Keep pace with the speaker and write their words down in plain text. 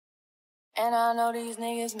And I know these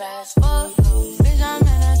niggas mad as fuck. Bitch, I'm in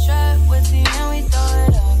a trap with the and we throw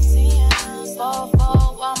it up.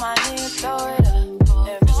 Fall while my niggas throw it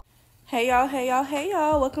up. Hey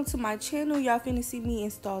y'all, welcome to my channel. Y'all finna see me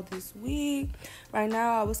install this wig. Right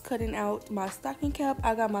now I was cutting out my stocking cap.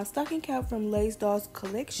 I got my stocking cap from Lace Dolls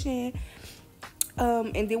collection.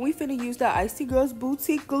 And then we finna use the Icy Girls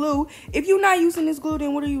Boutique glue. If you're not using this glue,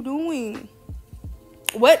 then what are you doing?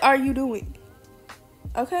 What are you doing?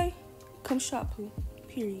 Okay? Come shop, poo.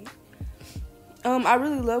 Period. I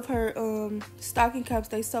really love her stocking caps.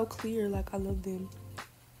 They so clear. Like, I love them.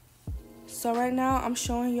 So right now I'm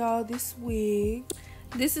showing y'all this wig.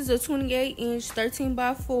 This is a 28-inch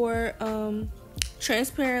 13x4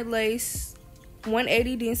 transparent lace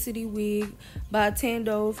 180 density wig by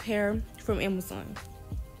Tandovee hair from Amazon.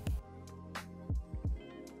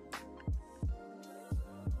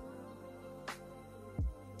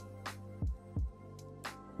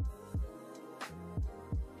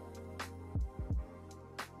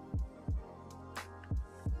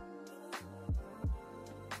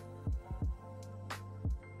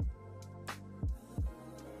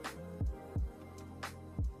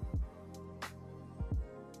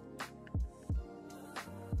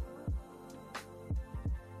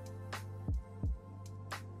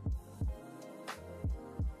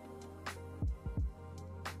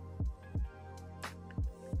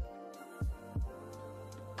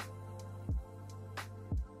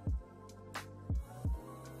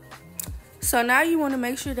 So now you want to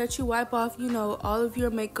make sure that you wipe off, you know, all of your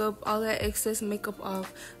makeup, all that excess makeup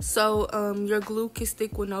off, so your glue can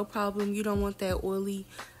stick with no problem. You don't want that oily,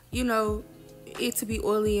 you know, it to be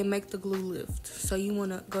oily and make the glue lift. So you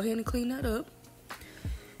want to go ahead and clean that up.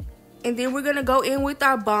 And then we're going to go in with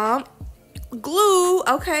our bomb glue,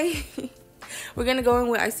 okay? We're going to go in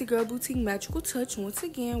with Icy Girl Boutique Magical Touch. Once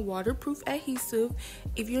again, waterproof adhesive.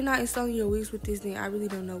 If you're not installing your wigs with this, then I really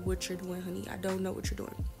don't know what you're doing, honey. I don't know what you're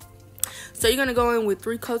doing. So you're gonna go in with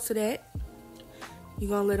 3 coats of that. You're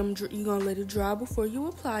gonna let it dry before you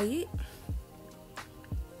apply it.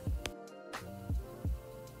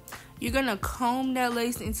 You're gonna comb that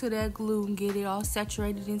lace into that glue and get it all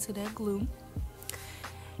saturated into that glue.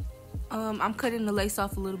 I'm cutting the lace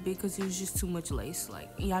off a little bit because it was just too much lace. Like,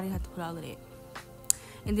 y'all didn't have to put all of that.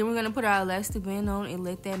 And then we're gonna put our elastic band on and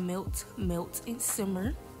let that melt and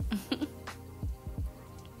simmer.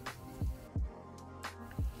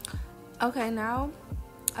 Okay, now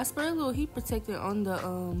I spray a little heat protector on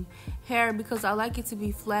the hair because I like it to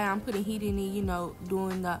be flat. I'm putting heat in it, you know,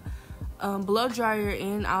 doing the blow dryer,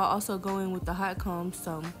 and I'll also go in with the hot comb.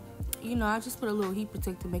 So, you know, I just put a little heat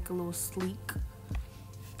protector, make it a little sleek.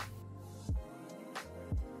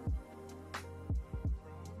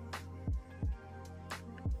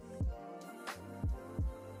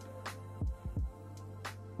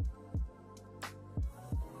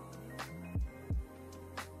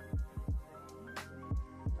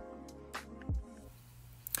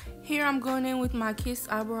 Here I'm going in with my Kiss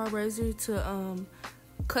eyebrow razor to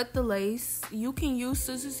cut the lace. You can use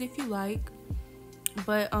scissors if you like,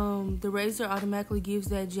 but the razor automatically gives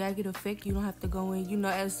that jagged effect. You don't have to go in, you know,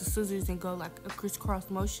 as the scissors and go like a crisscross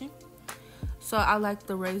motion. So I like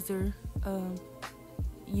the razor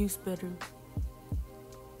use better.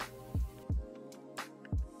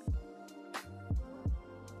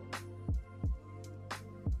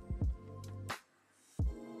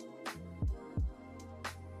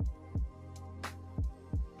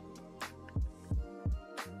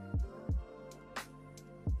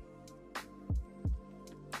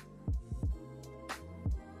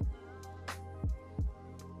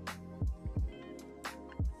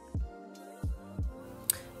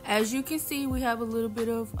 As you can see, we have a little bit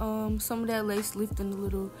of some of that lace lifting a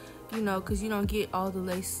little, you know, because you don't get all the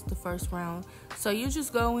lace the first round. So you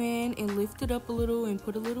just go in and lift it up a little and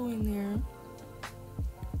put a little in there,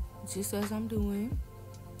 just as I'm doing.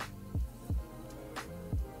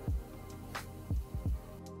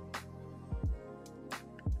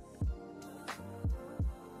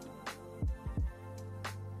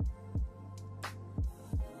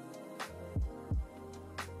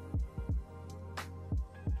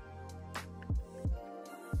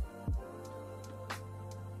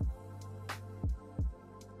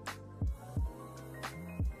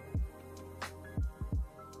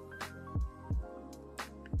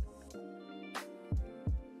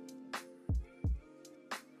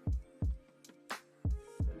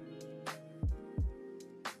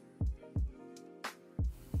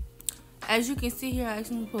 As you can see here, I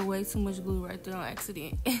actually put way too much glue right there on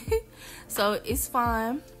accident. So it's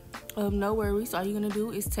fine. No worries. All you're going to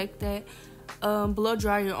do is take that blow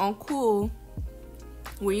dryer on cool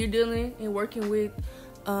when you're dealing and working with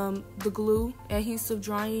the glue adhesive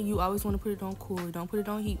drying, you always want to put it on cool. Don't put it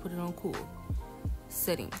on heat, put it on cool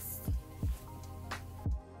settings.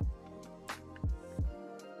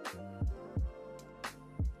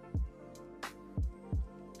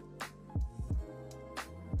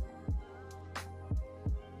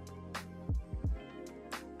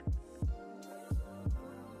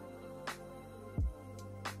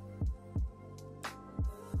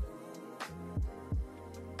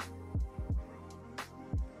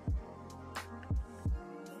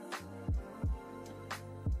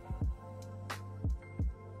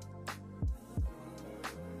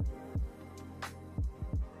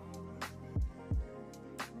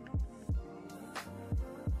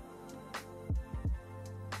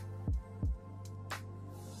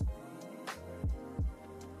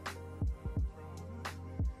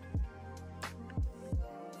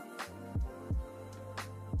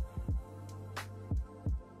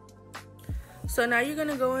 So now you're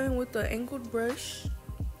gonna go in with the angled brush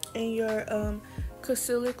and your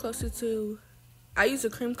concealer closer to, I use a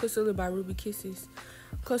cream concealer by Ruby Kisses,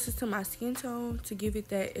 closer to my skin tone to give it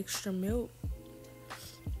that extra melt.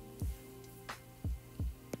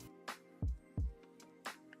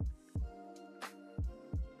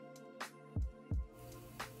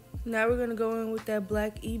 Now we're gonna go in with that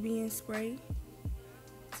black EBN spray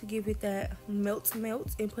to give it that melt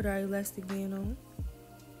and put our elastic band on.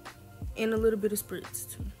 And a little bit of spritz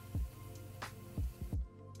too.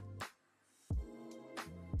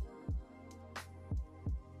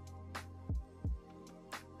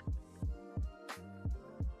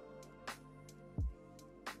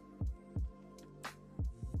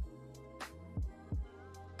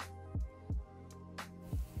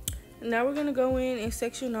 Now we're gonna go in and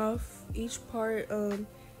section off each part and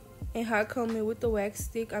hot comb it with the wax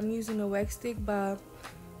stick. I'm using a wax stick by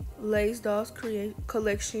Lace Dolls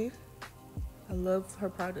Collection. I love her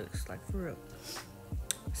products, like for real.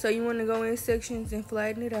 So you want to go in sections and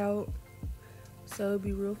flatten it out so it'll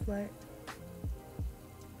be real flat.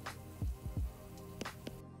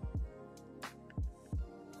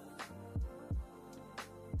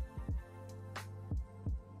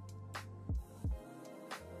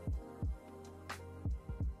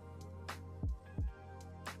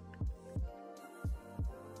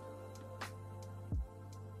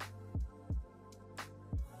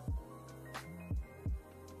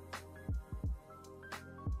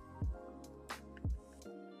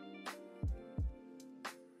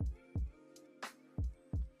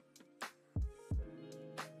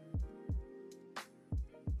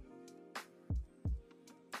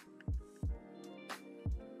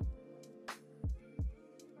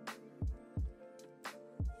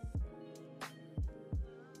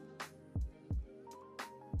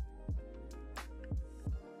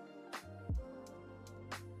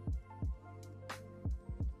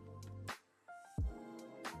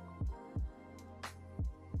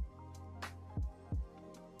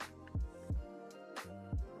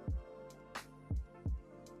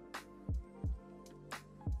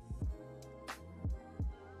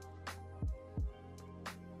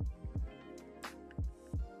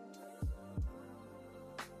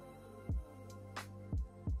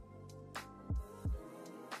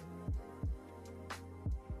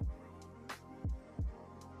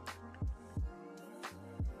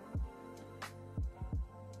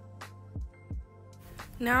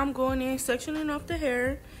 Now I'm going in sectioning off the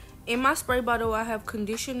hair. In my spray bottle, I have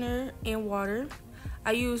conditioner and water.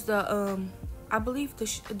 I use the I believe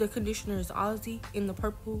the conditioner is Aussie in the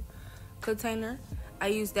purple container. I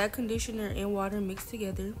use that conditioner and water mixed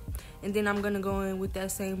together, and then I'm gonna go in with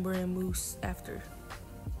that same brand mousse after.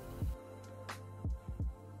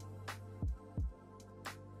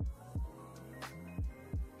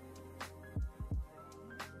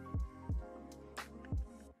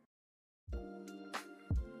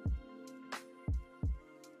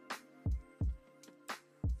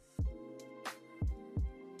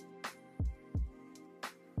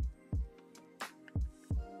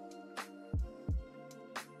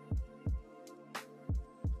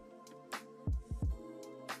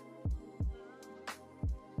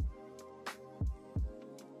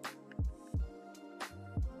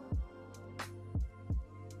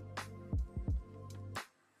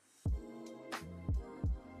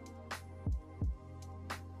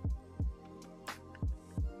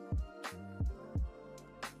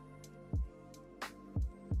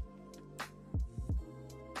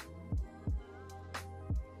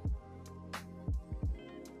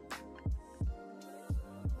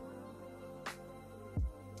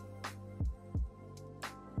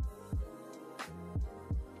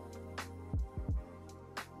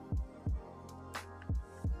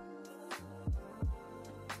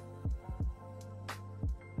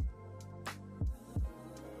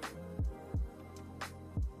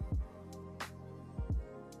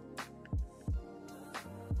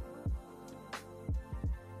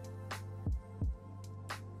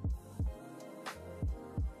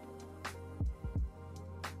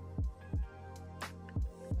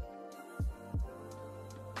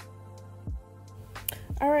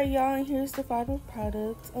 Alright, y'all, and here's the final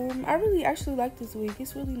product. I really actually like this wig.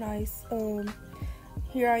 It's really nice.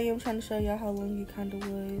 Here I am trying to show y'all how long it kind of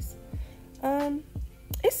was.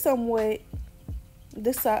 It's somewhat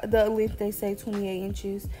the length, they say 28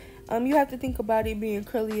 inches. You have to think about it being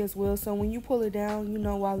curly as well. So when you pull it down, you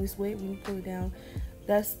know, while it's wet, when you pull it down,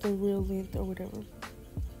 that's the real length or whatever.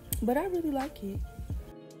 But I really like it.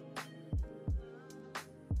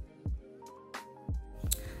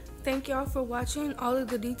 Thank y'all for watching. All of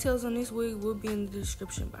the details on this wig will be in the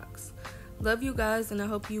description box. Love you guys, and I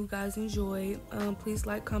hope you guys enjoyed. Please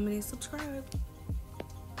like, comment, and subscribe.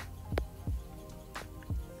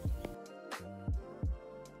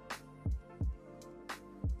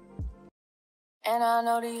 And I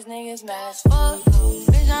know these niggas mad as fuck.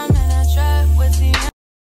 Bitch, I'm in a trap with the